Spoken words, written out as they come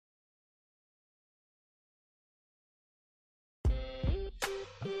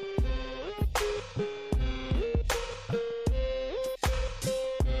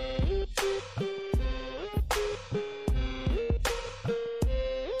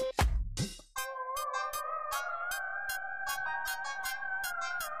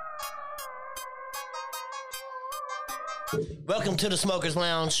Welcome to the Smokers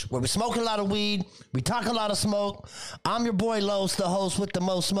Lounge, where we smoke a lot of weed, we talk a lot of smoke. I'm your boy Los, the host with the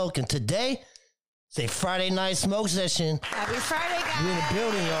most smoke, and today it's a Friday night smoke session. Happy Friday, guys. We in the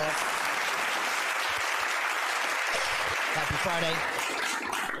building, y'all. Happy Friday.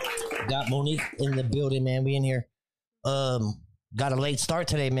 Got Monique in the building, man. We in here. Got a late start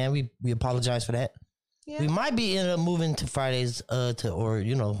today, man. We apologize for that. Yeah. We might be moving to Fridays, our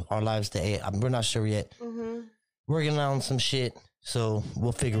lives to 8. We're not sure yet. Mm-hmm. Working on some shit, so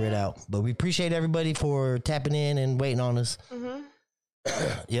we'll figure it out. But we appreciate everybody for tapping in and waiting on us. Mm-hmm.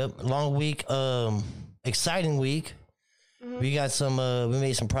 Yep, long week, exciting week. Mm-hmm. We got some. We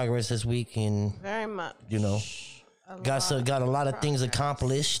made some progress this week, and very much. Got a lot of things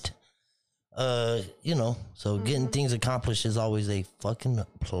accomplished. So getting things accomplished is always a fucking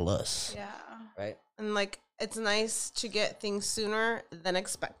plus. Yeah. Right. And it's nice to get things sooner than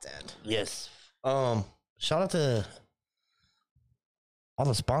expected. Yes. Shout out to all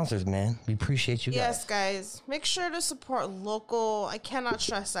the sponsors, man. We appreciate you guys. Yes, guys. Make sure to support local. I cannot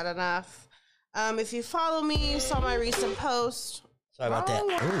stress that enough. If you follow me, you saw my recent post. Sorry about that.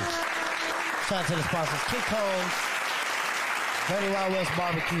 Ooh. Shout out to the sponsors. Kick Homes, Dirty Wild West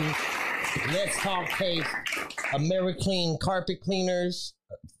Barbecue, Let's Talk Taste, AmeriClean Carpet Cleaners,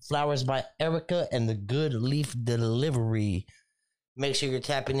 Flowers by Erica, and The Good Leaf Delivery. Make sure you're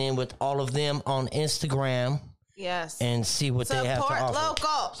tapping in with all of them on Instagram. Yes. And see what they have to offer. Support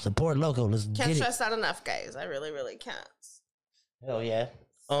local. Support local. Let's get it. Can't stress that enough, guys. I really, really can't. Hell yeah.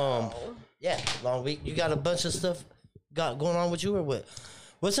 Yeah, long week. You got a bunch of stuff going on with you or what?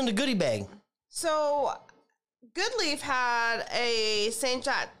 What's in the goodie bag? So, Good Leaf had a St.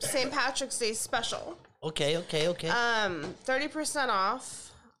 Patrick's Day special. Okay. 30%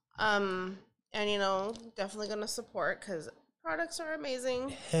 off. And definitely gonna support because products are amazing.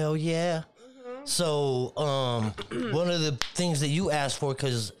 Hell yeah. Mm-hmm. So, one of the things that you asked for,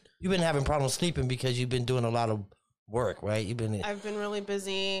 because you've been having problems sleeping because you've been doing a lot of work, right? I've been really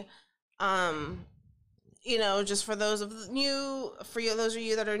busy. Just for those of you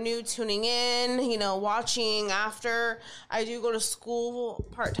that are new tuning in, watching after, I do go to school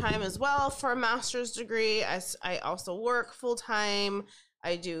part-time as well for a master's degree. I also work full-time.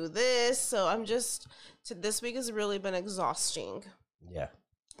 I do this. So this week has really been exhausting. Yeah.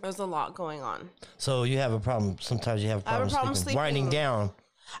 There's a lot going on. So you have a problem. Sometimes you have a problem sleeping. Winding down.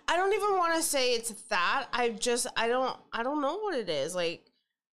 I don't even want to say it's that. I don't know what it is. I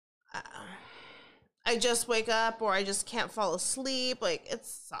just wake up or I just can't fall asleep. It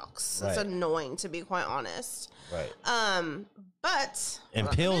sucks. Right. It's annoying, to be quite honest. Right. But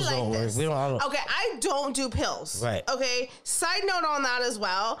pills don't work. Okay, I don't do pills. Right. Okay. Side note on that as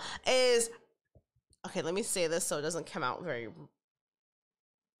well is, okay, let me say this so it doesn't come out very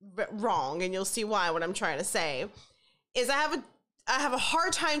wrong, and you'll see why. What I'm trying to say is I have a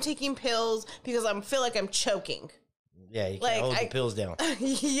hard time taking pills because I feel like I'm choking. Yeah, you can't hold the pills down.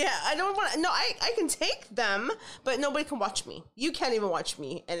 Yeah, I don't want to. No, I can take them, but nobody can watch me. You can't even watch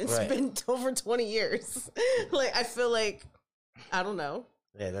me, and it's been over 20 years. I feel like, I don't know.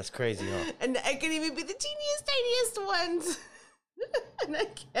 Yeah, that's crazy, huh? And I can even be the tiniest ones, and I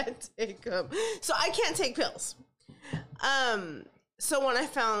can't take them. So I can't take pills. So when I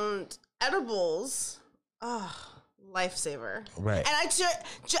found edibles, lifesaver. Right.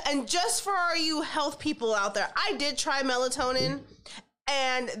 And just for all you health people out there, I did try melatonin,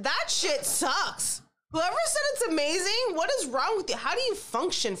 and that shit sucks. Whoever said it's amazing, what is wrong with you? How do you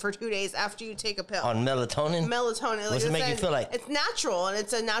function for 2 days after you take a pill? On melatonin? Melatonin. What's it make you feel like? It's natural, and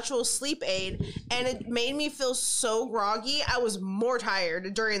it's a natural sleep aid, and it made me feel so groggy. I was more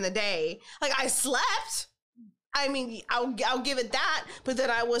tired during the day. I slept. I mean, I'll give it that, but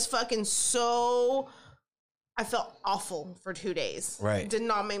then I was fucking so... I felt awful for 2 days. Right. It did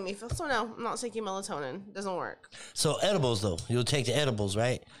not make me feel... So no, I'm not taking melatonin. It doesn't work. So edibles, though. You'll take the edibles,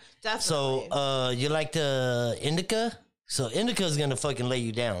 right? Definitely. So you like the indica? So indica is going to fucking lay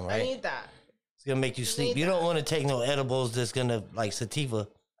you down, right? I need that. It's going to make you sleep. You don't want to take no edibles that's going to, like sativa.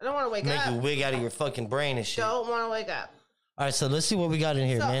 I don't want to wake up. Make you wig out of your fucking brain and shit. Don't want to wake up. All right, so let's see what we got in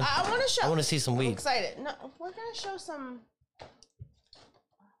here, man. I want to show... I want to see some weed. I'm excited. No, we're going to show some...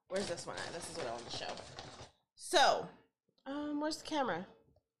 Where's this one at? This is what I want to show. So... where's the camera?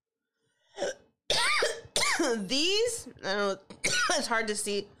 These, I don't know, it's hard to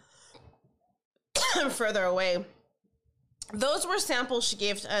see further away. Those were samples she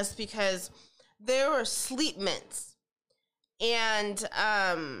gave to us because they were sleep mints. And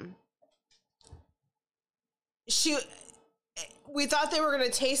she we thought they were going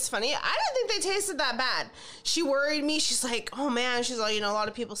to taste funny. I didn't think they tasted that bad. She worried me. She's like, oh man, she's like, you know, a lot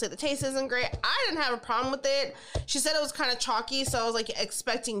of people say the taste isn't great. I didn't have a problem with it. She said it was kind of chalky, so I was like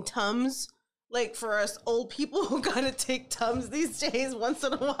expecting Tums. Like for us old people who gotta take Tums these days once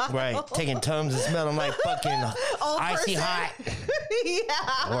in a while. Right, taking Tums and smelling like fucking icy hot.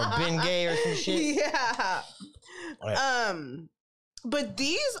 Yeah. Or Bengay or some shit. Yeah. Right. But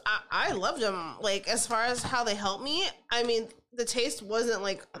these, I loved them. Like, as far as how they helped me, I mean, the taste wasn't,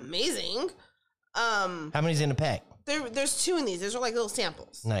 like, amazing. How many's in the pack? There's 2 in these. These are, like, little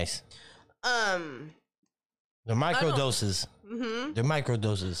samples. Nice. They're micro doses. Mm-hmm. They're micro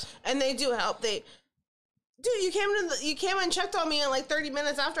doses. And they do help. Dude, you came and checked on me in, like, 30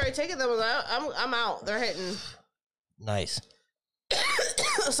 minutes after I take it. That was like, I'm out. They're hitting. Nice.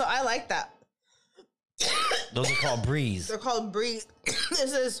 So I like that. Those are called Breeze. They're called Breeze.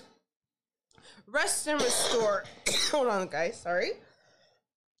 This is Rest and Restore. Hold on, guys. Sorry.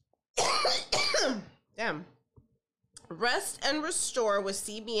 Damn. Rest and Restore with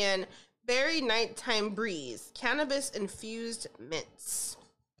CBN Berry Nighttime Breeze. Cannabis infused mints.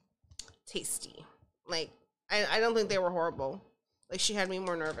 Tasty. Like, I don't think they were horrible. Like, she had me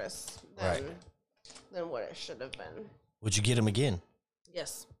more nervous than what it should have been. Would you get them again?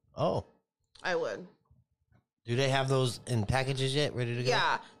 Yes. Oh. I would. Do they have those in packages yet, ready to go?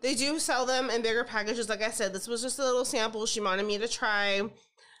 Yeah, they do sell them in bigger packages. Like I said, this was just a little sample she wanted me to try,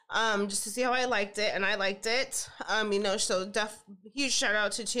 just to see how I liked it, and I liked it. You know, so huge shout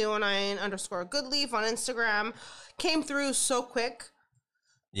out to 209_Goodleaf on Instagram. Came through so quick.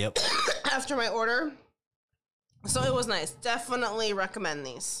 Yep. After my order, so it was nice. Definitely recommend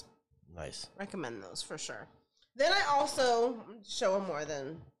these. Nice. Recommend those for sure. Then I also show them more.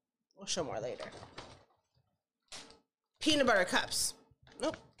 We'll show more later. Peanut butter cups.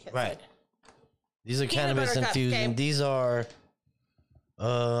 Nope. Right. These are Peanut cannabis butter cups, infused. okay. These are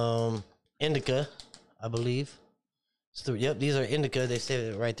indica, I believe. Yep, these are indica. They say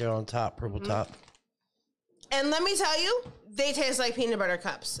it right there on top, purple top. And let me tell you, they taste like peanut butter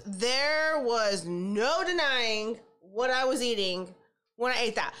cups. There was no denying what I was eating when I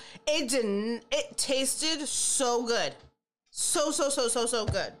ate that. It tasted so good. So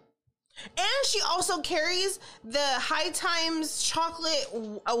good. And she also carries the High Times chocolate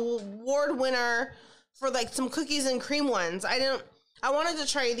award winner for like some cookies and cream ones. I wanted to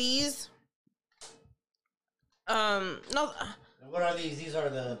try these. No. What are these? These are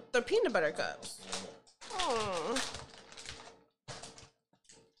They're peanut butter cups. Oh.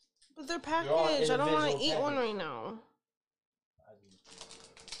 But they're packaged. I don't want to eat one right now.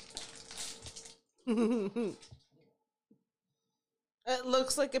 It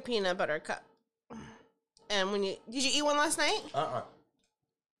looks like a peanut butter cup. And did you eat one last night?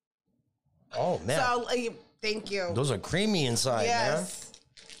 Oh man. So thank you. Those are creamy inside, yes.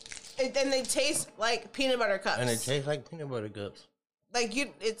 Man. And they taste like peanut butter cups. And they taste like peanut butter cups. Like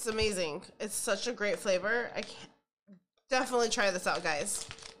it's amazing. It's such a great flavor. I can't definitely try this out, guys.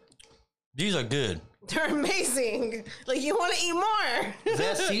 These are good. They're amazing. Like you want to eat more. Is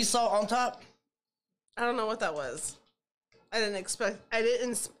that sea salt on top? I don't know what that was. I didn't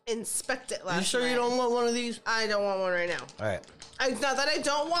inspect it last night. You sure you don't want one of these? I don't want one right now. All right. It's not that I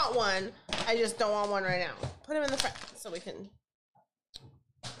don't want one. I just don't want one right now. Put them in the front so we can...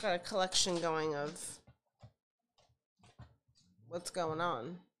 Got a collection going of what's going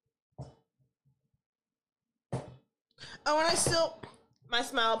on. Oh, and my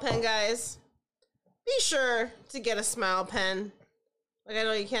Smile pen, guys. Be sure to get a Smile pen. Like, I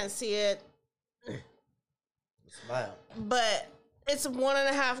know you can't see it. Smile. But it's a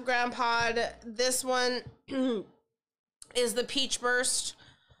 1.5 gram pod. This one is the Peach Burst.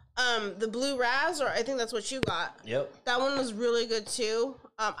 The Blue Raz, or I think that's what you got. Yep. That one was really good too.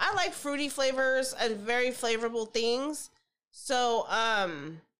 I like fruity flavors and very flavorful things. So,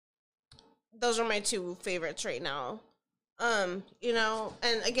 those are my 2 favorites right now. You know,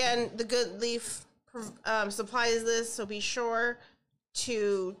 and again, the Good Leaf supplies this, so be sure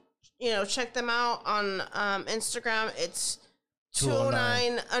to, check them out on Instagram. It's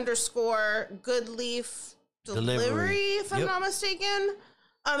 209_Goodleaf delivery, if I'm not mistaken.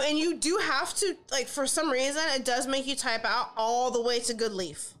 And you do have to, like, for some reason, it does make you type out all the way to Good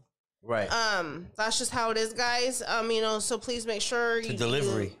Leaf. Right. That's just how it is, guys. So please make sure you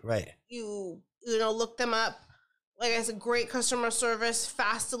look them up. Like I said, great customer service,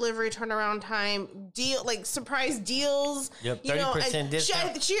 fast delivery turnaround time, surprise deals. Yep, 30%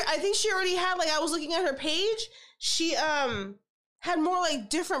 discount. I think she already had, like, I was looking at her page. She had more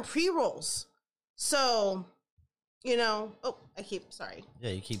like different pre-rolls. So, sorry. Yeah,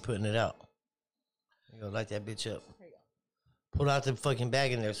 you keep putting it out. You gonna light that bitch up. There you Pull out the fucking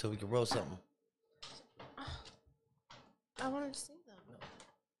bag in there so we can roll something. I wanted to see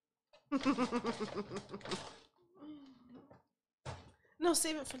them. No,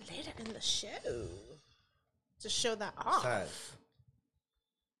 save it for later in the show. To show that off. Sorry.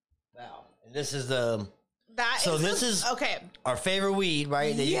 Wow. And this is the... This is okay. Our favorite weed,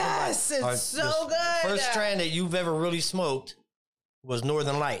 right? That yes, it's so good. First strand that you've ever really smoked was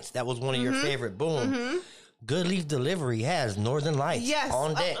Northern Lights. That was one of your favorite. Boom. Mm-hmm. Good Leaf Delivery has Northern Lights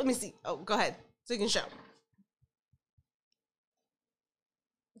on deck. Let me see. Oh, go ahead. So you can show.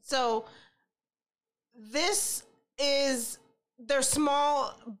 So this is their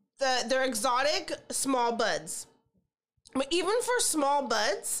small, they're exotic small buds. But even for small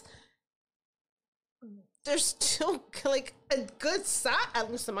buds, they're still like a good size. At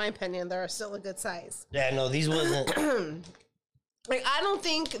least in my opinion, they're still a good size. Yeah, no, these wasn't. Like, I don't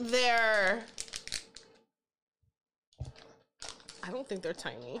think they're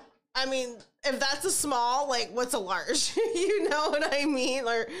tiny. I mean, if that's a small, like, what's a large? You know what I mean?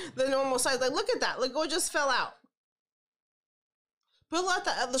 Or the normal size. Like, look at that. Look what just fell out. But let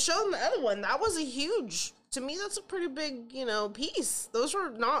the show them the other one. That was a huge. To me, that's a pretty big, piece. Those were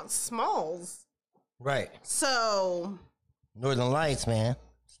not smalls. Right. So. Northern Lights, man.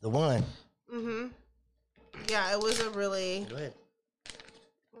 It's the one. Mm-hmm. Yeah, it was a really. Go ahead.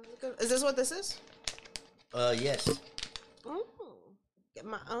 Is this what this is? Yes. Oh, get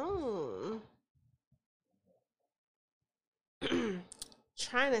my own.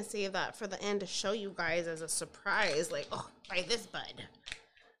 Trying to save that for the end to show you guys as a surprise. Like, oh, try this bud.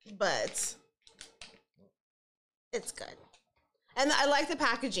 But it's good. And I like the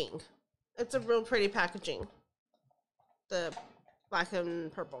packaging. It's a real pretty packaging. The black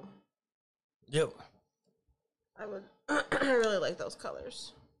and purple. Yep. I really like those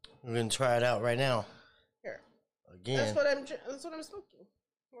colors. We're gonna try it out right now. Here. Again. That's what I'm smoking.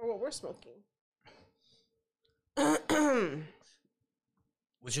 Or what we're smoking.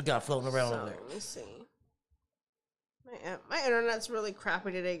 What you got floating around over there? Let me see. My internet's really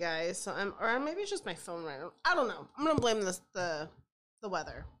crappy today, guys. So or maybe it's just my phone right now. I don't know. I'm gonna blame the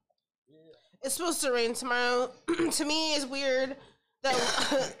weather. Yeah. It's supposed to rain tomorrow. To me, it's weird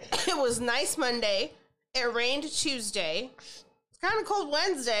that it was nice Monday. It rained Tuesday. It's kind of cold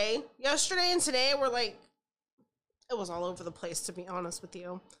Wednesday. Yesterday and today were like, it was all over the place, to be honest with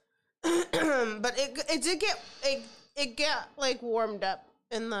you. But it did get it got like warmed up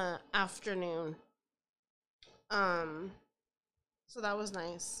in the afternoon. So that was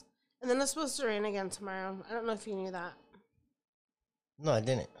nice. And then it's supposed to rain again tomorrow. I don't know if you knew that. No, I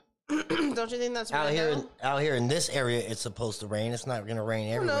didn't. Don't you think that's weird? Out here in this area, it's supposed to rain. It's not gonna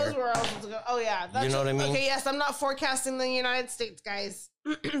rain everywhere. Who knows where else it's going? Oh yeah, you know what I mean. Okay, yes, I'm not forecasting the United States, guys.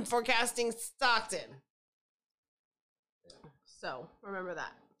 Forecasting Stockton. So remember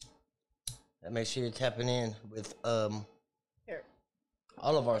that. And make sure you're tapping in with here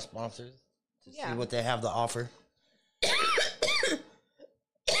all of our sponsors to see what they have to offer.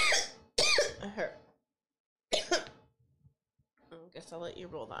 Here. I guess I'll let you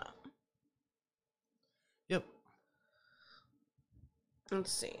roll that. Yep.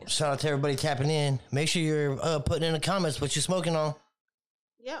 Let's see. Shout out to everybody tapping in. Make sure you're putting in the comments what you're smoking on.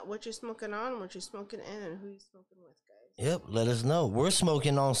 Yeah, what you're smoking on, what you're smoking in, and who you're smoking with, guys. Yep, let us know. We're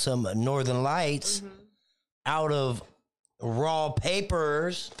smoking on some Northern Lights out of Raw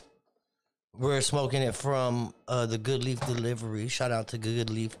Papers. We're smoking it from the Good Leaf Delivery. Shout out to Good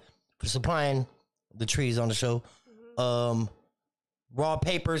Leaf for supplying the trees on the show. Raw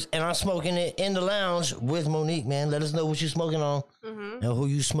Papers, and I'm smoking it in the lounge with Monique, man. Let us know what you're smoking on and who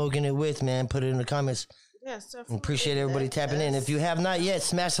you smoking it with, man. Put it in the comments. Yes, definitely. Appreciate everybody tapping in. If you have not yet,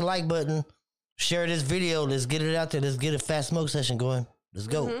 smash the like button. Share this video. Let's get it out there. Let's get a fast smoke session going. Let's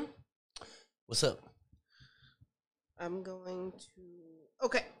go. What's up? I'm going to...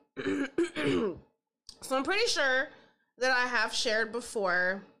 Okay. So I'm pretty sure that I have shared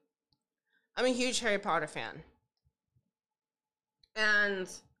before. I'm a huge Harry Potter fan. And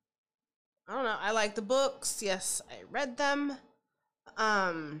I don't know, I like the books. Yes, I read them.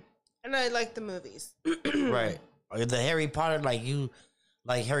 And I like the movies. Right. The Harry Potter, like you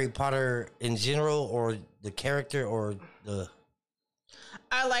like Harry Potter in general, or the character, or the...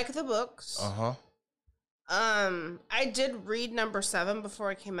 I like the books. Uh-huh. I did read number 7 before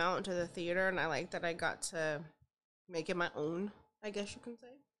I came out into the theater, and I like that I got to make it my own, I guess you can say.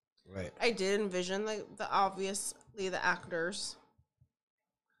 Right. I did envision obviously the actors.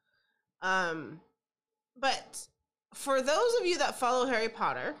 But for those of you that follow Harry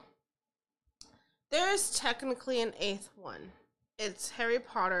Potter, there is technically an 8th one. It's Harry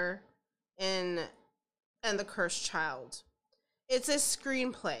Potter and the Cursed Child. It's a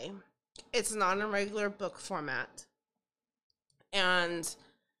screenplay. It's not in regular book format. And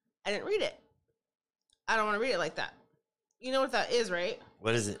I didn't read it. I don't want to read it like that. You know what that is, right?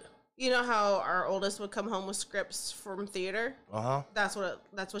 What is it? You know how our oldest would come home with scripts from theater? Uh-huh. That's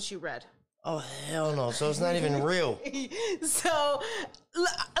what she read. Oh, hell no. So it's not even real. So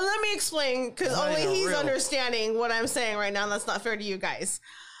let me explain, because only he's real. understanding what I'm saying right now, and that's not fair to you guys.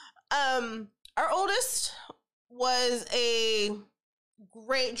 Our oldest was a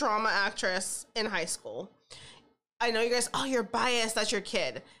great drama actress in high school. I know you guys, oh, you're biased, that's your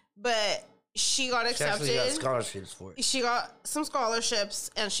kid. But she got accepted. She actually got scholarships for it. She got some scholarships,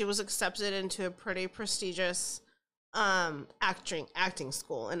 and she was accepted into a pretty prestigious acting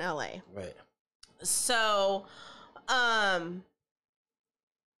school in LA. Right. So,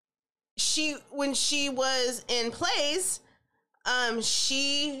 when she was in plays,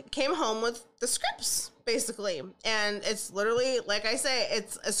 she came home with the scripts, basically. And it's literally, like I say,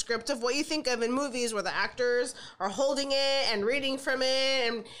 it's a script of what you think of in movies where the actors are holding it and reading from it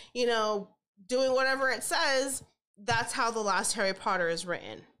and, you know, doing whatever it says. That's how the last Harry Potter is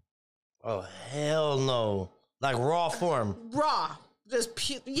written. Oh, hell no. Like raw form. Raw.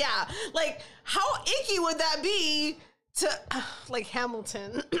 Just, yeah. Like, how icky would that be to, like,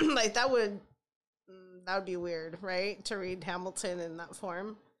 Hamilton? Like, that would be weird, right? To read Hamilton in that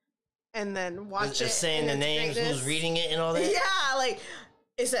form. And then watch it. Just saying the names, who's reading it and all that? Yeah, like,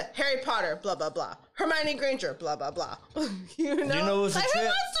 it's a Harry Potter, blah, blah, blah. Hermione Granger, blah, blah, blah. You know what's a like, who trip?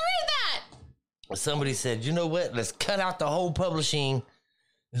 wants to read that? Somebody said, you know what? Let's cut out the whole publishing.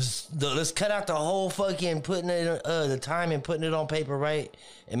 Let's cut out the whole fucking putting it, the time and putting it on paper, right?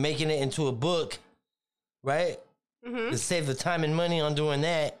 And making it into a book, right? Mm-hmm. Let's save the time and money on doing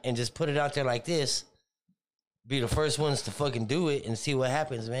that and just put it out there like this. Be the first ones to fucking do it and see what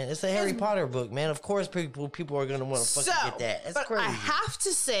happens, man. It's a Harry Potter book, man. Of course people are going to want to fucking get that. That's crazy. I have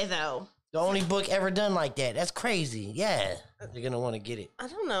to say, though. The only book ever done like that. That's crazy. Yeah. They're going to want to get it. I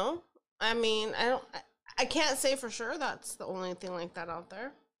don't know. I mean, I can't say for sure that's the only thing like that out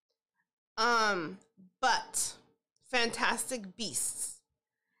there. But Fantastic Beasts.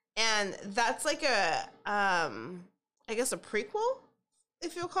 And that's like a, I guess a prequel,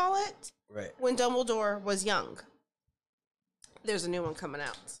 if you'll call it. Right. When Dumbledore was young. There's a new one coming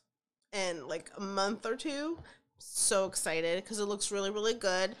out in like a month or two. So excited because it looks really, really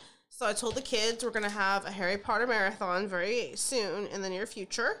good. So I told the kids we're going to have a Harry Potter marathon very soon in the near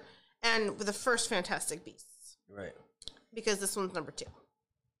future. And with the first Fantastic Beasts. Right. Because this one's number 2.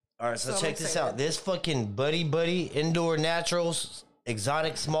 All right, so check this out. This fucking Buddy Indoor Naturals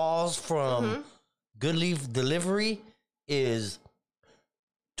Exotic Smalls from Good Leaf Delivery is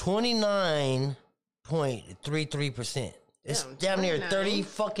 29.33%. It's damn near 30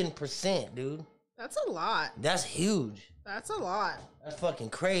 fucking percent, dude. That's a lot. That's huge. That's a lot. That's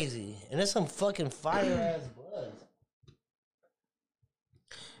fucking crazy. And it's some fucking fire ass buzz.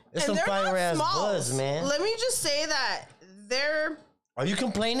 It's some fire ass buzz, man. Let me just say that they're... Are you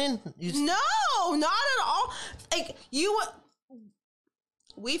complaining? No, not at all. Like,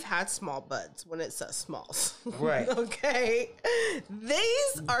 we've had small buds when it says smalls. Right. Okay.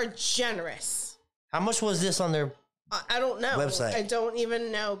 These are generous. How much was this on their I don't know. website? I don't even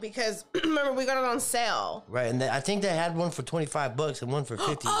know because remember we got it on sale. Right, and I think they had one for $25 and one for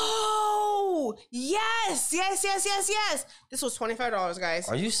 $50. Oh, yes. This was $25, guys.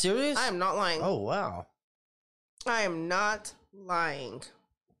 Are you serious? I am not lying. Oh, wow. I am not lying.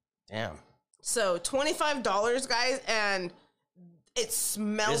 Damn. So $25, guys, and it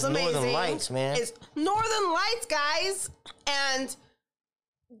smells amazing. Northern Lights, man. It's Northern Lights, guys, and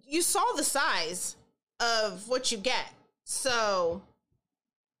you saw the size of what you get. So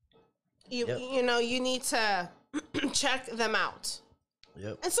you you need to check them out.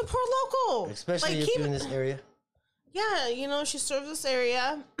 Yep. And support local. Especially if you're in this area. Yeah, she serves this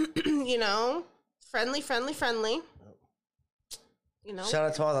area. Friendly. Shout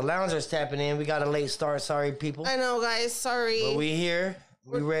out to all the loungers tapping in. We got a late start. Sorry, people. I know, guys. Sorry. But we here.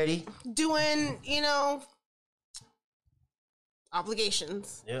 We ready. Doing,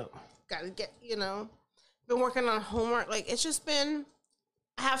 obligations. Yep. Got to get, been working on homework. Like, it's just been,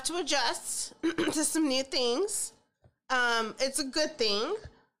 I have to adjust to some new things. It's a good thing,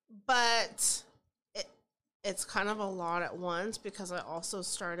 but it's kind of a lot at once because I also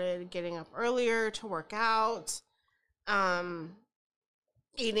started getting up earlier to work out.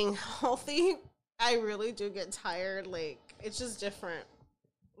 Eating healthy, I really do get tired. Like, it's just different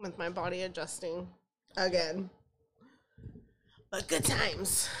with my body adjusting again. But good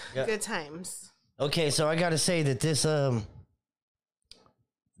times. Yep. Good times. Okay, so I gotta say that this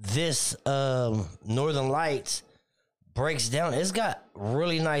Northern Lights breaks down. It's got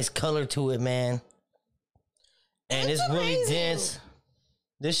really nice color to it, man. And it's really dense.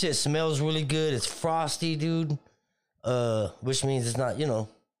 This shit smells really good. It's frosty, dude. Which means it's not,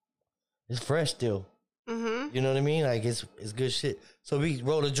 it's fresh still. Mm-hmm. You know what I mean? Like it's good shit. So we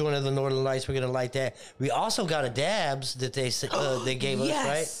rolled a joint of the Northern Lights. We're gonna light that. We also got a dabs that they gave us,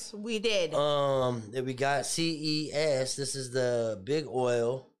 right? Yes, we did. That we got CES. This is the big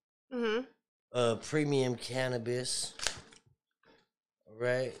oil. Mm-hmm. Premium cannabis. All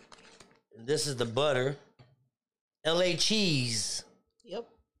right. And this is the butter. LA cheese. Yep.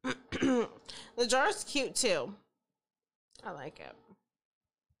 The jar's cute too. I like it.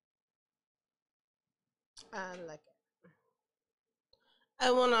 I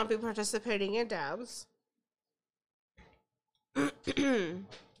will not be participating in dabs. Okay.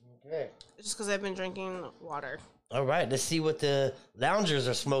 Just because I've been drinking water. All right, let's see what the loungers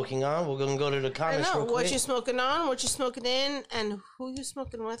are smoking on. We're gonna go to the comments real quick. What you smoking on, what you smoking in, and who you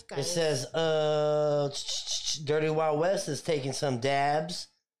smoking with, guys. It says, Dirty Wild West is taking some dabs.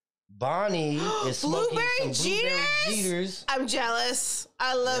 Bonnie is smoking some blueberry Jeters. I'm jealous.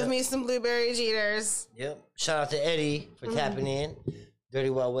 I love me some blueberry Jeters. Yep. Shout out to Eddie for tapping in. Dirty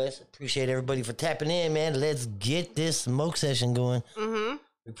Wild West. Appreciate everybody for tapping in, man. Let's get this smoke session going. Mm-hmm.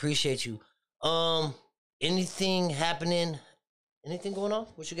 We appreciate you. Anything happening? Anything going on?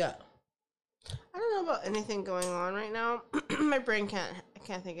 What you got? I don't know about anything going on right now. My brain I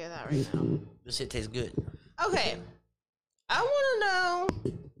can't think of that right now. This shit tastes good. Okay. I want to know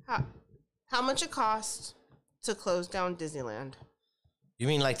how much it costs to close down Disneyland. You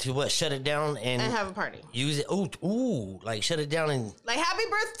mean like to what? Shut it down and have a party. Use it. Ooh, like shut it down and like happy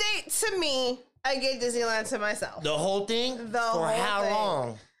birthday to me. I get Disneyland to myself. The whole thing? For how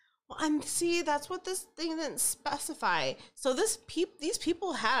long? Well, that's what this thing didn't specify. So these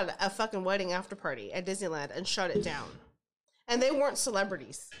people had a fucking wedding after party at Disneyland and shut it down. And they weren't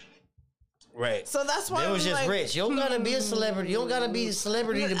celebrities. Right. So that's why they was just rich. You don't gotta be a celebrity. You don't gotta be a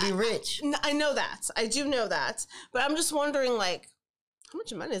celebrity to be rich. I know that. I do know that. But I'm just wondering, like, how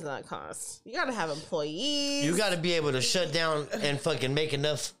much money does that cost? You gotta have employees. You gotta be able to shut down and fucking make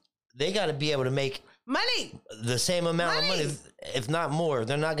enough. They gotta be able to make money. The same amount of money, if not more.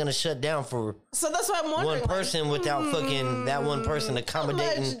 They're not gonna shut down for. So that's why I'm wondering. One person without fucking that one person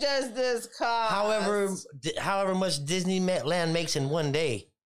accommodating. How much does this cost? However much Disneyland makes in one day.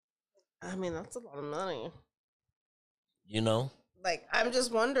 I mean, that's a lot of money. You know? Like, I'm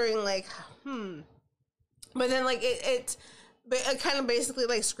just wondering, like, But then, like, it kind of basically,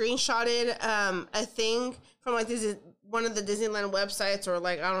 like, screenshotted a thing from, like, one of the Disneyland websites or,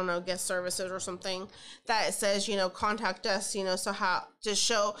 like, I don't know, guest services or something that it says, contact us, so how to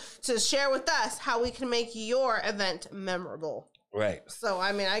share with us how we can make your event memorable. Right. So,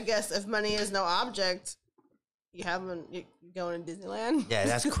 I mean, I guess if money is no object, you going to Disneyland? Yeah,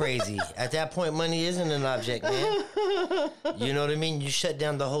 that's crazy. At that point, money isn't an object, man. You know what I mean? You shut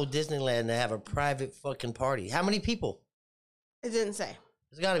down the whole Disneyland to have a private fucking party. How many people? It didn't say.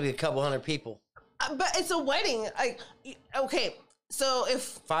 There's got to be a couple hundred people. But it's a wedding. Okay, so if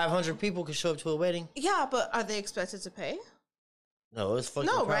 500 people could show up to a wedding. Yeah, but are they expected to pay? No, it's fucking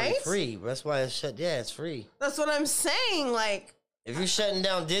probably free. That's why it's shut. Yeah, it's free. That's what I'm saying. Like, if you're shutting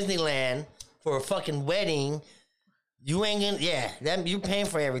down Disneyland for a fucking wedding, you ain't gonna. Yeah, you're paying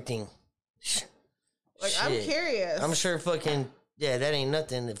for everything. Like, shit. I'm curious. I'm sure fucking that ain't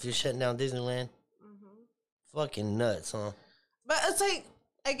nothing if you're shutting down Disneyland. Mm-hmm. Fucking nuts, huh? But it's like,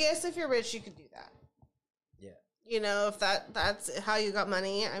 I guess if you're rich, you could do that. Yeah. If that's how you got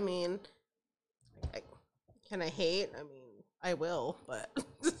money. I mean, can I hate? I mean, I will, but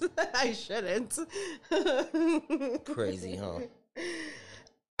I shouldn't. Crazy, huh?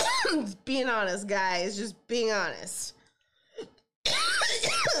 Being honest, guys. Just being honest.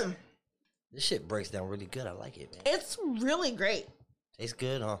 This shit breaks down really good. I like it, man. It's really great. Tastes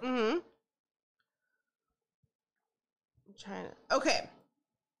good, huh? Mm-hmm. I'm trying to... Okay.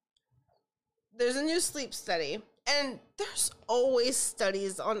 There's a new sleep study. And there's always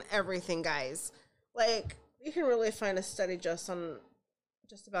studies on everything, guys. Like, you can really find a study just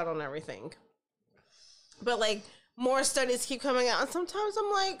about on everything. But, like, more studies keep coming out. And sometimes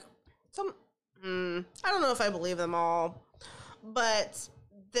I'm like... I don't know if I believe them all. But...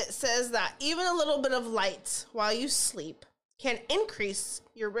 that says that even a little bit of light while you sleep can increase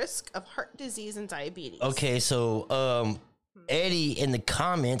your risk of heart disease and diabetes. Okay, so Eddie in the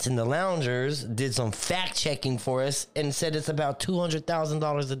comments in the loungers did some fact checking for us and said it's about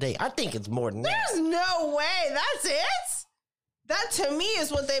 $200,000 a day. I think it's more than that. There's no way. That's it? That to me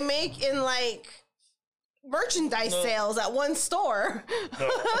is what they make in like merchandise sales at one store.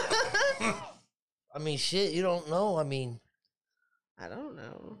 I mean, shit, you don't know. I mean, I don't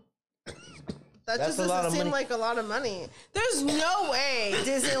know. That That's just a lot doesn't of seem money. like a lot of money. There's no way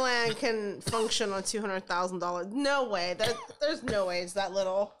Disneyland can function on $200,000. No way. There's no way it's that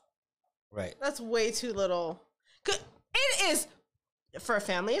little. right. That's way too little. It is for a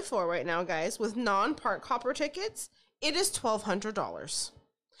family of 4 right now, guys, with non-park hopper tickets. It is $1,200.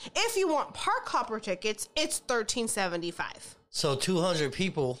 If you want park hopper tickets, it's $1,375. So 200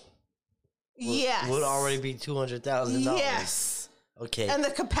 people Yes. would already be $200,000. Yes. Okay. And the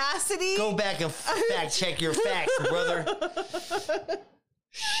capacity. Go back and fact check your facts, brother.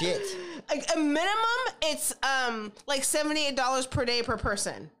 Shit. A minimum, it's like $78 per day per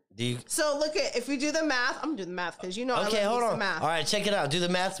person. Do you? So look at, if we do the math, I'm gonna do the math because you know I Okay, love hold the on. math. All right, check it out. Do the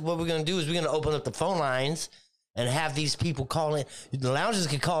math. What we're gonna do is we're gonna open up the phone lines and have these people call in. The loungers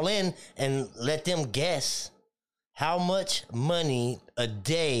can call in and let them guess how much money a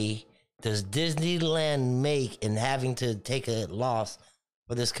day does Disneyland make in having to take a loss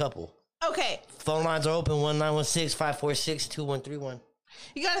for this couple. Okay, Phone lines are open 1916-546-2131.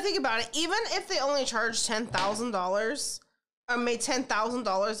 you got to think about it. Even if they only charge $10,000 or made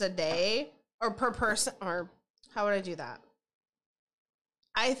 $10,000 a day or per person, or how would I do that?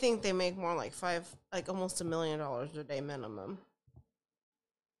 I think they make more like almost $1 million a day minimum.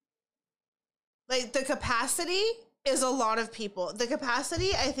 Like the capacity is a lot of people. The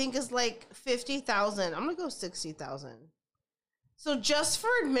capacity I think is like 50,000. I'm gonna go 60,000. So just for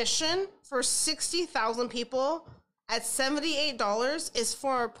admission for 60,000 people at $78 is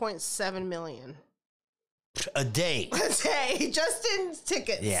 4.7 million A day. a day, just in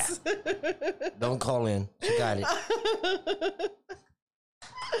tickets. Yeah. Don't call in. You got it.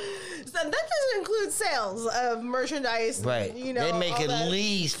 So that doesn't include sales of merchandise. Right. You know, they make all at that.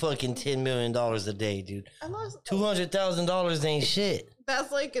 least fucking $10 million a day, dude. I lost- $200,000 ain't shit.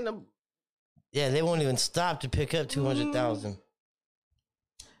 That's like in a. Yeah, they won't even stop to pick up 200,000.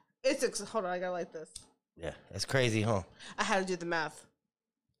 Hold on, I gotta like this. Yeah, that's crazy, huh? I had to do the math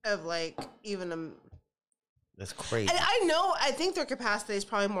of like even a. That's crazy. And I think their capacity is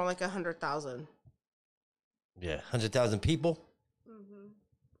probably more like 100,000 Yeah, 100,000 people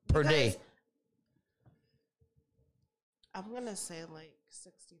per day. I'm gonna say like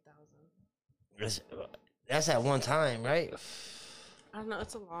 60,000. That's at one time, right? I don't know.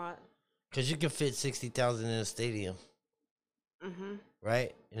 It's a lot. Because you can fit 60,000 in a stadium, Mm-hmm.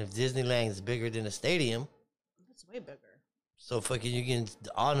 right? And if Disneyland is bigger than a stadium, It's way bigger. so fucking you can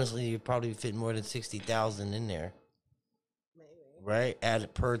honestly you probably fit more than 60,000 in there, Maybe. right?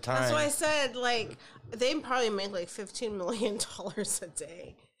 At per time. That's why I said like they probably make like $15 million a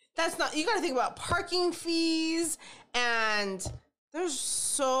day. That's not. You got to think about parking fees and there's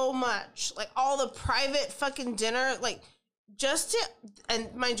so much like all the private fucking dinner like just to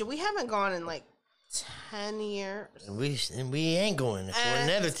and mind you we haven't gone in like 10 years. And we ain't going for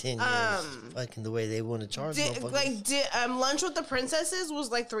another 10 years. Fucking the way they want to charge motherfuckers. Lunch with the princesses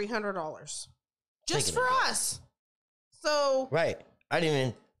was like $300 just Taking for it back. us. So Right. I didn't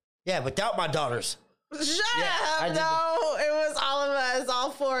even. Yeah, without my daughters. shut I up! did No, it was all of us,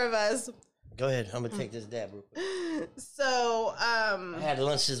 all 4 of us. Go ahead. I'm gonna take this dab real quick. So I had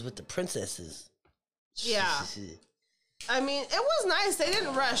lunches with the princesses. Yeah. I mean, it was nice. They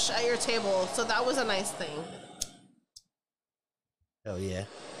didn't rush at your table, so that was a nice thing. Oh yeah.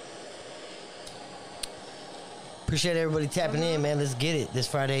 Appreciate everybody tapping in, man. Let's get it this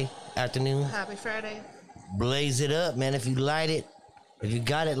Friday afternoon. Happy Friday. Blaze it up, man. If you light it, if you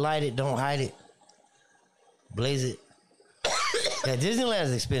got it, light it. Don't hide it. Blaze it. Yeah, Disneyland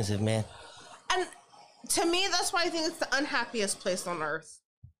is expensive, man. And to me, that's why I think it's the unhappiest place on earth.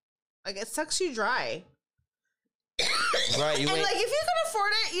 Like, it sucks you dry. Right? You And, ain't, like, if you can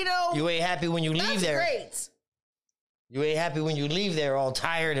afford it, you ain't happy when you leave that's there. great. You ain't happy when you leave there all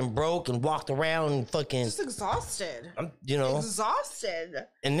tired and broke and walked around and fucking, Just exhausted. you know. Exhausted.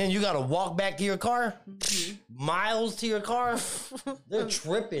 And then you gotta walk back to your car, miles to your car. They're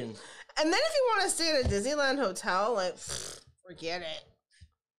tripping. And then if you want to stay at a Disneyland hotel, like, forget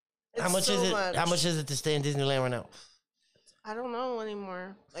it. How much so is it? How much is it to stay in Disneyland right now? I don't know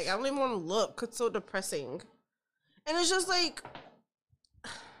anymore. Like, I don't even want to look. It's so depressing. And it's just like,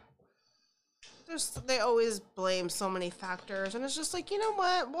 they always blame so many factors. And it's just like, you know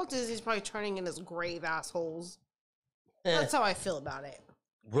what? Walt Disney's probably turning in his grave, assholes. That's how I feel about it.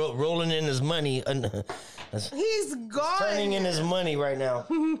 Rolling in his money. He's gone. Turning in his money right now.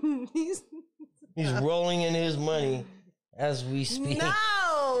 He's rolling in his money as we speak. no.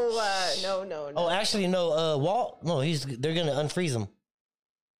 No. Oh, actually, no. Walt. No, they're gonna unfreeze him.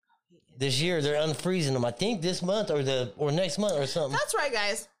 This year they're unfreezing him. I think this month or next month or something. That's right,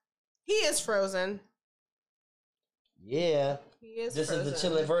 guys. He is frozen. Yeah. He is This frozen. is the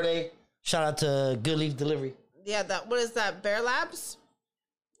Chile Verde. Shout out to Good Leaf Delivery. Yeah, what is that? Bear Labs?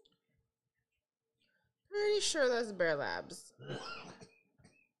 Pretty sure that's Bear Labs.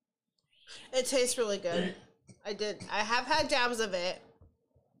 It tastes really good. I have had dabs of it.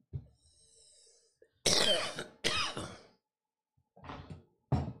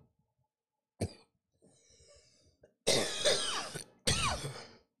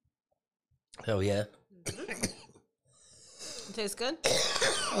 Hell yeah. It tastes good?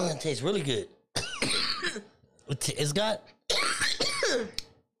 It tastes really good. It's got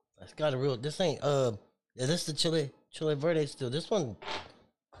a real, this ain't, yeah, this is the Chile Verde still. This one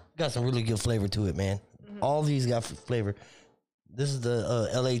got some really good flavor to it, man. All these got flavor. This is the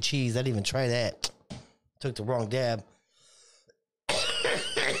LA cheese. I didn't even try that. Took the wrong dab.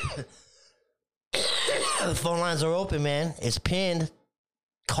 The phone lines are open, man. It's pinned.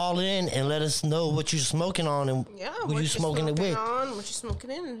 Call in and let us know what you're smoking on and who you smoking it with. What you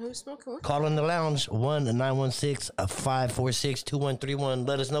smoking in and who's smoking with. Call in the lounge 1-916-546-2131.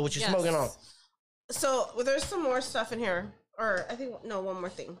 Let us know what you're smoking on. So there's some more stuff in here, or I think one more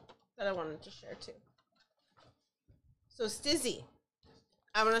thing that I wanted to share too. So Stizzy,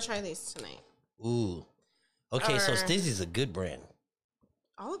 I'm gonna try these tonight. Ooh, okay. So Stizzy's a good brand.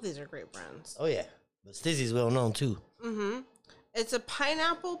 All of these are great brands. Oh yeah, but Stizzy's well known too. Mm-hmm. It's a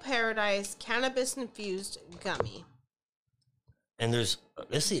Pineapple Paradise cannabis infused gummy. And there's,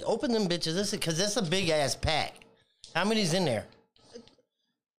 let's see, open them bitches. Let's see, because that's a big ass pack. How many's in there? It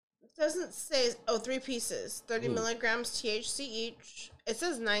doesn't say, 3 pieces, 30 milligrams THC each. It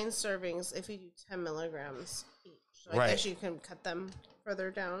says 9 servings if you do 10 milligrams each. So I guess you can cut them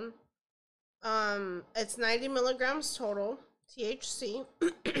further down. It's 90 milligrams total THC.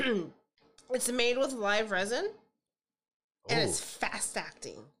 It's made with live resin. And it's fast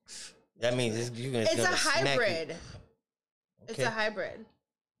acting. That means it's a hybrid. It's a hybrid.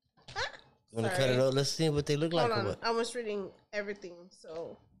 You want to cut it up? Let's see what they look like. Hold on. Or what? I was reading everything,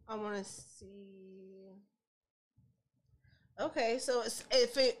 so I want to see. Okay, so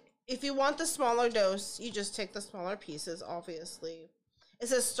if you want the smaller dose, you just take the smaller pieces, obviously. It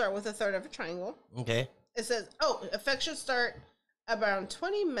says start with 1/3 of a triangle. Okay. It says, effect should start around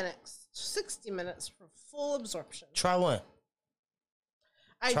 20 minutes, 60 minutes for full absorption. Try one.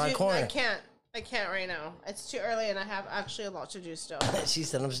 Corner. I can't right now. It's too early and I have actually a lot to do still. She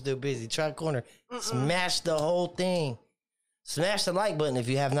said I'm still busy. Try corner. Smash the whole thing. Smash the like button if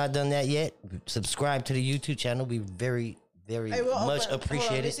you have not done that yet. Subscribe to the YouTube channel. We very, very much appreciate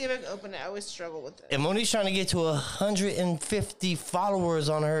Let me it. see if I can open it. I always struggle with it. And Monique's trying to get to 150 followers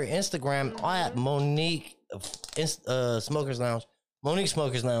on her Instagram at Monique Smokers Lounge. Monique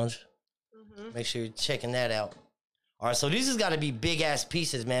Smokers Lounge. Make sure you're checking that out. All right, so these has got to be big ass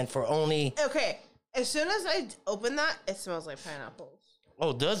pieces, man. For only okay. As soon as I open that, it smells like pineapples.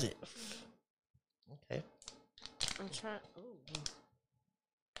 Oh, does it? Okay. I'm trying.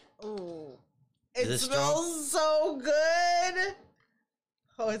 Ooh. It Is it smells so good.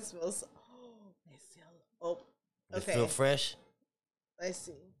 Oh, it smells. I smell. Oh, okay. It feel fresh. I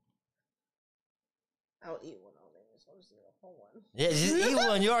see. I'll eat one. I just want to see the whole one. Yeah, just eat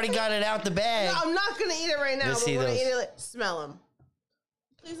one. You already got it out the bag. No, I'm not gonna eat it right now. Let's but see when I those. eat it, smell them.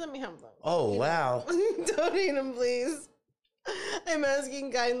 Please let me have them. Oh, wow. Don't eat them, please. I'm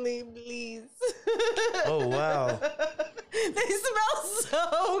asking kindly, please. Oh, wow. They smell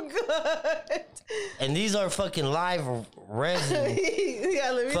so good. And these are fucking live resin.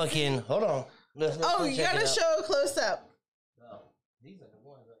 Yeah, let me Fucking, hold on. Let's Oh, you check gotta it out. show a close up. No, these are the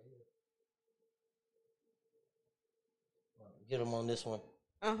ones right here. Get them on this one.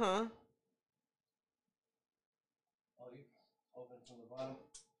 Uh-huh. Oh, you open from the bottom?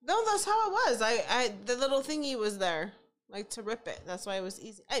 No, that's how it was. I the little thingy was there, like to rip it. That's why it was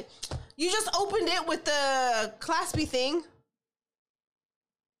easy. Hey, you just opened it with the claspy thing.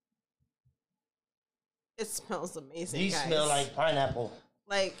 It smells amazing. These guys. smell like pineapple.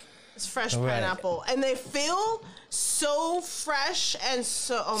 Like it's fresh Right. pineapple, and they feel so fresh and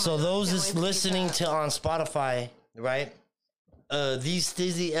so. Oh my So God, those I can't is wait to eat listening that. to on Spotify, right? These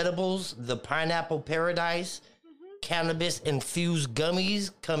Stizzy edibles, the Pineapple Paradise, cannabis infused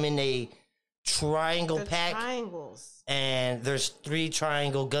gummies come in a triangle The pack, triangles, and there's 3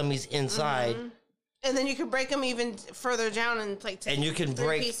 triangle gummies inside, and then you can break them even further down and like. and you can 3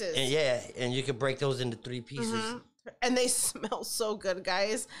 break, pieces. and you can break those into 3 pieces. And they smell so good,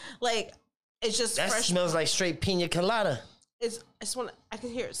 guys. Like it's just That fresh. smells like straight pina colada. I just want. I can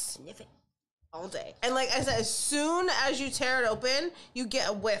hear it sniffing all day. And like I said, as soon as you tear it open, you get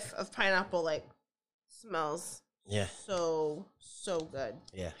a whiff of pineapple. Like smells Yeah. So good.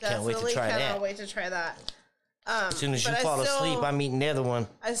 Yeah. Definitely can't wait to try that. Cannot wait to try that. As soon as you fall asleep, I'm eating the other one.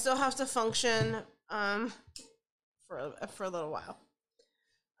 I still have to function for a little while.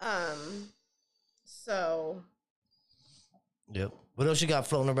 So. Yep. What else you got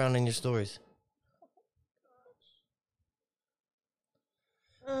floating around in your stories?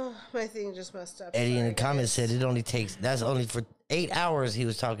 My thing just messed up. Eddie in the comments said it only takes. That's only for 8 hours. He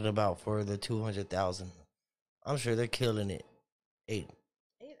was talking about for the 200,000. I'm sure they're killing it. 8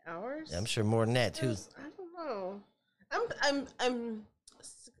 hours. Yeah, I'm sure more than that too. I don't know.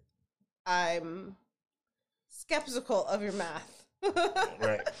 I'm skeptical of your math.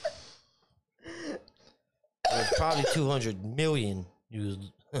 Right. It's probably 200 million.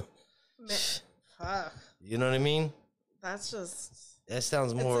 Fuck. You know what I mean? That's just. That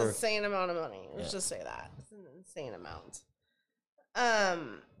sounds more. It's an insane amount of money. Let's just say that. It's an insane amount.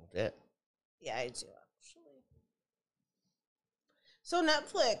 Yeah. Yeah, I do actually. So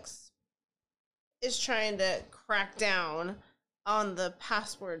Netflix is trying to crack down on the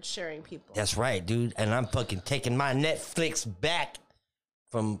password sharing people. That's right, dude. And I'm fucking taking my Netflix back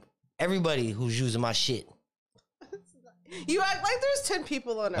from everybody who's using my shit. You act like there's 10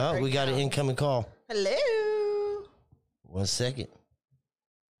 people on it. Oh, we got an incoming call. Hello. 1 second.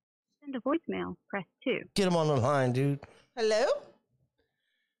 Send a voicemail. Press 2. Get him on the line, dude. Hello?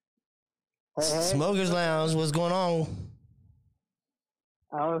 Smokers Lounge, what's going on?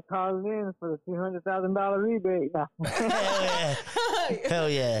 I was calling in for the $200,000 rebate. No. Hell yeah. Hell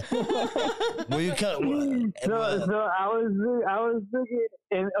yeah. Where you come? So I was thinking,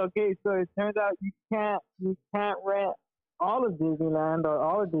 and okay, so it turns out you can't rent all of Disneyland or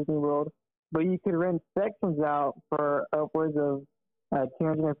all of Disney World, but you could rent sections out for upwards of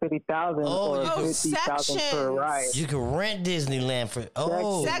 $250,000 or $50,000 per ride. You can rent Disneyland for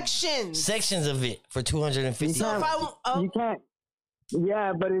sections of it for $250,000. So you can't.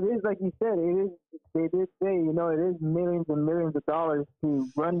 Yeah, but it is like you said. It is. They did say, it is millions and millions of dollars to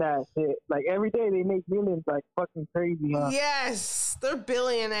run that shit. Like every day they make millions, like fucking crazy. Huh? Yes, they're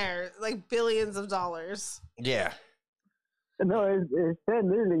billionaires, like billions of dollars. Yeah. No, it said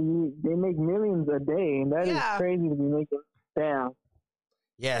literally they make millions a day, and that is crazy to be making. Damn.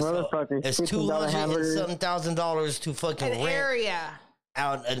 Yeah, so it's $200,000 to fucking rent area.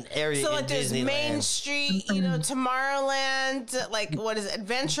 Out an area. So like there's Disneyland. Main Street, Tomorrowland, like what is it,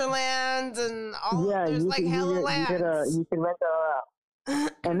 Adventureland, and all. Yeah, there's like hella lands. You can rent that out.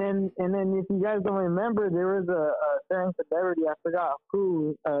 and then if you guys don't remember, there was a certain celebrity, I forgot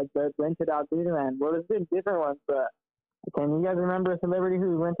who, that rented out Disneyland. Well, there's been different ones, but can you guys remember a celebrity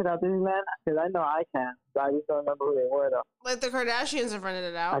who rented out Disneyland? Because I know I can, but I just don't remember who they were though. Like the Kardashians have rented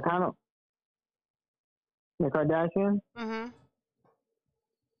it out. I kind of. The Kardashians. Mm-hmm.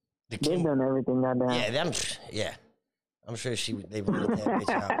 They've done everything goddamn. Yeah, I'm sure they rented that bitch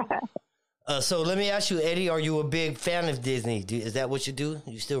out. So let me ask you, Eddie, are you a big fan of Disney? Is that what you do?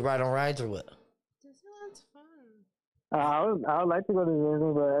 You still ride on rides or what? Disneyland's fun. I would like to go to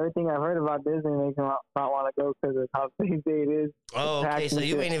Disney, but everything I've heard about Disney makes me not want to go because of how big it is. Oh, okay, so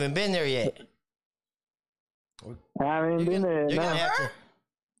you ain't even been there yet. I haven't been there.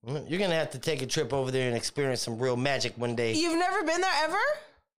 You're gonna have to take a trip over there and experience some real magic one day. You've never been there ever?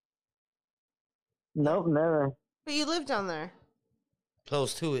 Nope, never. But you live down there.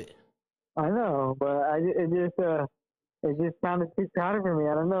 Close to it. I know, but it just sounded too crowded for me.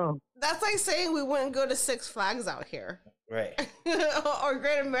 I don't know. That's like saying we wouldn't go to Six Flags out here. Right. Or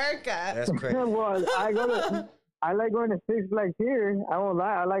Great America. That's crazy. Well, I like going to Six Flags here. I won't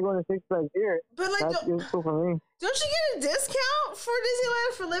lie. I like going to Six Flags here. But like, that's cool for me. Don't you get a discount for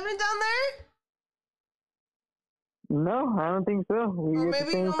Disneyland for living down there? No, I don't think so. Or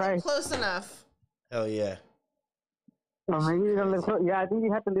maybe you don't live close enough. Hell yeah. Or maybe you don't live close. Yeah, I think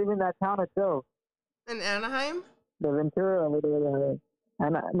you have to live in that town itself. In Anaheim? The Ventura. No,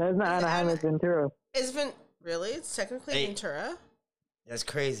 it's not Anaheim. It's Ventura. Really? It's technically Ventura? That's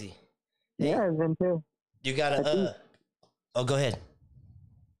crazy. Yeah, it's Ventura. You gotta, go ahead.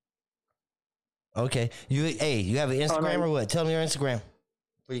 Okay. You have an Instagram or what? Tell me your Instagram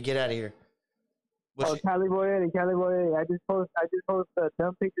before you get out of here. Cali Boy Eddie. I just post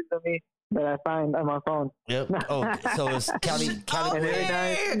dumb pictures of me that I find on my phone. Yep. Oh, so it's Cali. And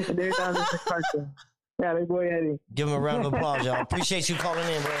every time it's a cartoon. Cali Boy Eddie. Give him a round of applause, y'all. Appreciate you calling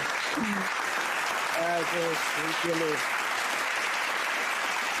in, bro. All right, good.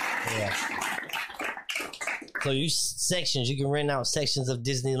 Yeah. So you can rent out sections of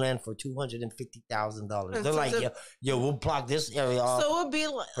Disneyland for $250,000. They're like, yo, we'll block this area off. So it would be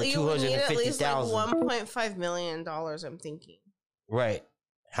like you would need at least like $1.5 million. I'm thinking. Right.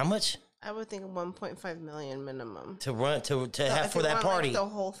 How much? I would think 1.5 million minimum to run to So have if for you that want, party. like, the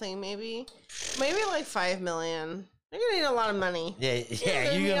whole thing, maybe like 5 million. You're gonna need a lot of money. Yeah,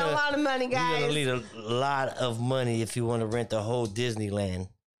 You're you're need gonna a lot of money, you're guys. gonna need a lot of money if you want to rent the whole Disneyland.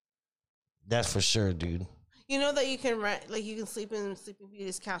 That's for sure, dude. You know that you can rent, like you can sleep in Sleeping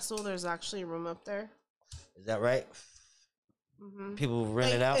Beauty's castle. There's actually a room up there. Is that right? Mm-hmm. People rent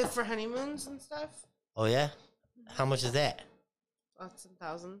Like, it out. for honeymoons and stuff. Oh yeah, how much is that? Lots and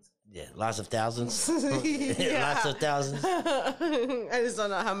thousands. Yeah, lots of thousands. Yeah. Lots of thousands. I just don't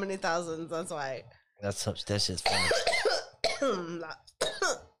know how many thousands. That's why. That's just funny.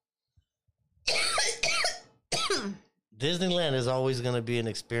 Disneyland is always going to be an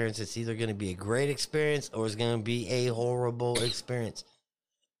experience. It's either going to be a great experience or it's going to be a horrible experience.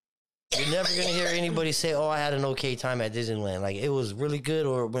 You're never going to hear anybody say, "Oh, I had an okay time at Disneyland." Like, it was really good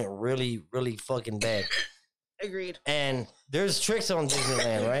or it went really, really fucking bad. Agreed. And there's tricks on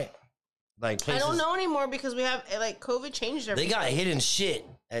Disneyland, right? Like places, I don't know anymore because we have like COVID changed everything. They got hidden shit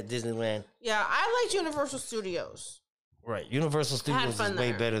at Disneyland. Yeah, I liked Universal Studios. Right. Universal Studios is fun way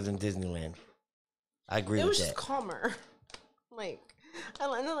there. better than Disneyland. I agree It with was that. just calmer. Like, I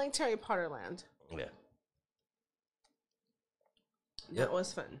like Harry Potter Land. Yeah. That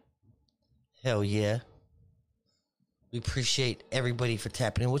was fun. Hell yeah. We appreciate everybody for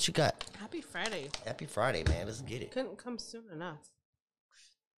tapping in. What you got? Happy Friday. Happy Friday, man. Let's get it. Couldn't come soon enough.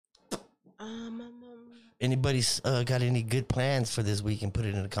 Anybody's got any good plans for this week and put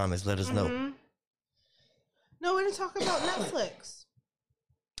it in the comments. Let us know. No, we're gonna talk about Netflix.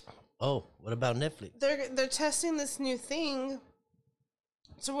 Oh, what about Netflix? They're testing this new thing,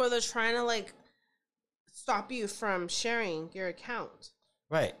 so where they're trying to like stop you from sharing your account.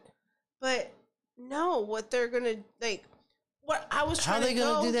 Right. But no, what they're gonna like, what I was How trying they to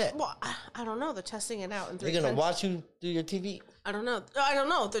gonna go, do that? Well, I don't know. They're testing it out in 3 They're going to countries. watch you do your TV? I don't know.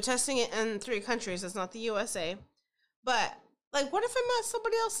 They're testing it in 3 countries. It's not the USA. But like, what if I'm at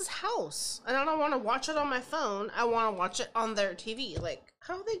somebody else's house and I don't want to watch it on my phone? I want to watch it on their TV. Like,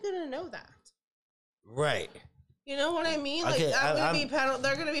 how are they gonna know that? Right. You know what I mean? Like, Okay,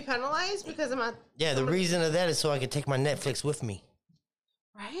 they're gonna be penalized because I'm at. Yeah, the reason of that is so I can take my Netflix with me.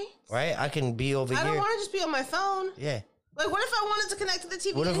 Right. Right? I can be over I here. don't want to just be on my phone. Yeah. Like, what if I wanted to connect to the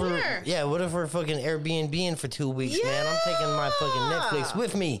TV What if in we're here? what if we're fucking Airbnb-ing for 2 weeks, man? I'm taking my fucking Netflix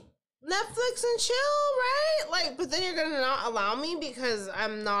with me. Netflix and chill, right? Like, but then you're gonna not allow me because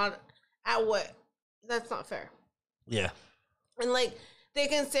I'm not at what? That's not fair. Yeah. And like, they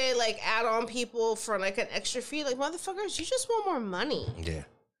can say like add on people for like an extra fee. Like, motherfuckers, you just want more money. Yeah.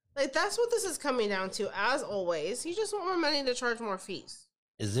 Like, that's what this is coming down to. As always, you just want more money to charge more fees.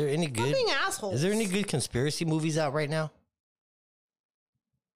 Is there any Stop good being assholes. Is there any good conspiracy movies out right now?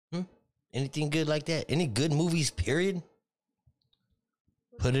 Anything good like that? Any good movies, period?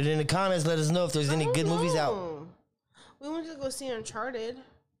 Put it in the comments. Let us know if there's any good movies out. We went to go see Uncharted.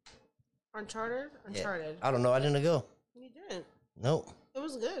 Uncharted? Yeah. I don't know. I didn't go. You didn't. Nope. It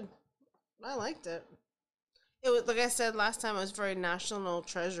was good. I liked it. It was, like I said last time, it was very national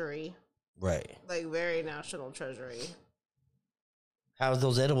treasury. Right. Like, very national treasury. How's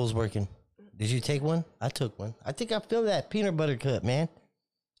those edibles working? Did you take one? I took one. I think I feel that peanut butter cup, man.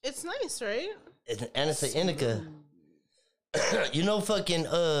 It's nice, right? And it's an indica. You know, fucking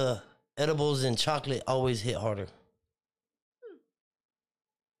edibles and chocolate always hit harder.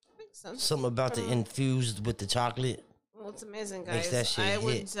 Makes sense. Something about the infused with the chocolate. Well, it's amazing, guys. Makes that shit I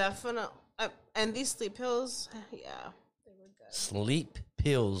would hit. definitely... and these sleep pills, yeah, they were good. Sleep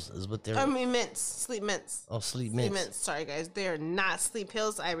pills is what they're. I mean, mints. Sleep mints. Oh, sleep Sleep mints. mints. Sorry, guys. They are not sleep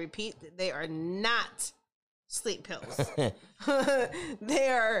pills. I repeat, they are not sleep pills. They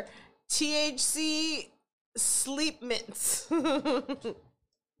are THC sleep mints.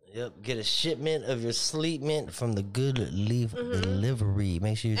 Yep, get a shipment of your sleep mint from the Good Leaf Delivery.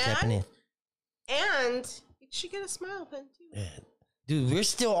 Make sure you're tapping in. And you should get a smile pen, too. Yeah. Dude, we're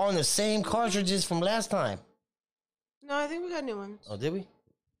still on the same cartridges from last time. No, I think we got new ones. Oh, did we?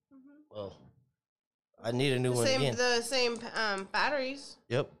 Well, I need a new one again. The same batteries.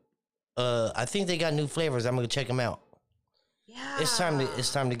 Yep. I think they got new flavors. I'm gonna check them out. Yeah. It's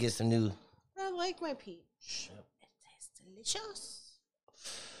time to get some new. I like my peach. It tastes delicious.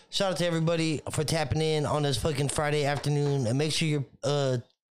 Shout out to everybody for tapping in on this fucking Friday afternoon, and make sure you're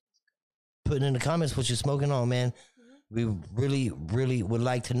putting in the comments what you're smoking on, man. We really, really would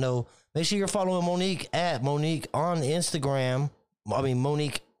like to know. Make sure you're following Monique at Monique on Instagram. I mean,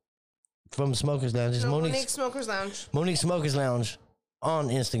 Monique from Smokers Lounge. It's Monique Smokers Lounge. Monique Smokers Lounge on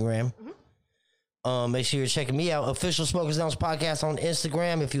Instagram. Make sure you're checking me out. Official Smokers Lounge podcast on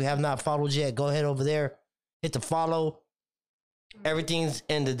Instagram. If you have not followed yet, go ahead over there. Hit the follow. Everything's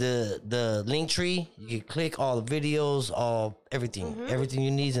in the link tree. You can click all the videos, everything. Everything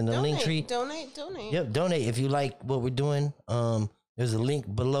you need is in the link tree. Donate. Yep, donate if you like what we're doing. There's a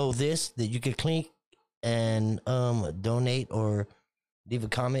link below this that you can click and donate or leave a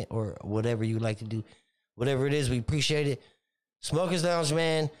comment or whatever you like to do. Whatever it is, we appreciate it. Smokers Lounge,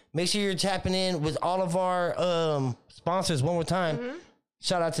 man. Make sure you're tapping in with all of our sponsors one more time.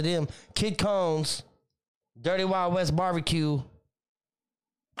 Shout out to them. Kid Cones, Dirty Wild West Barbecue,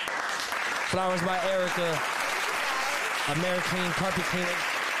 Flowers by Erica, American Carpet Cleaning,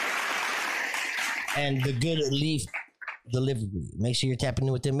 and The Good Leaf Delivery. Make sure you're tapping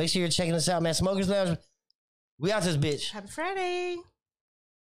in with them. Make sure you're checking us out, man. Smokers Lounge. We out this bitch. Happy Friday.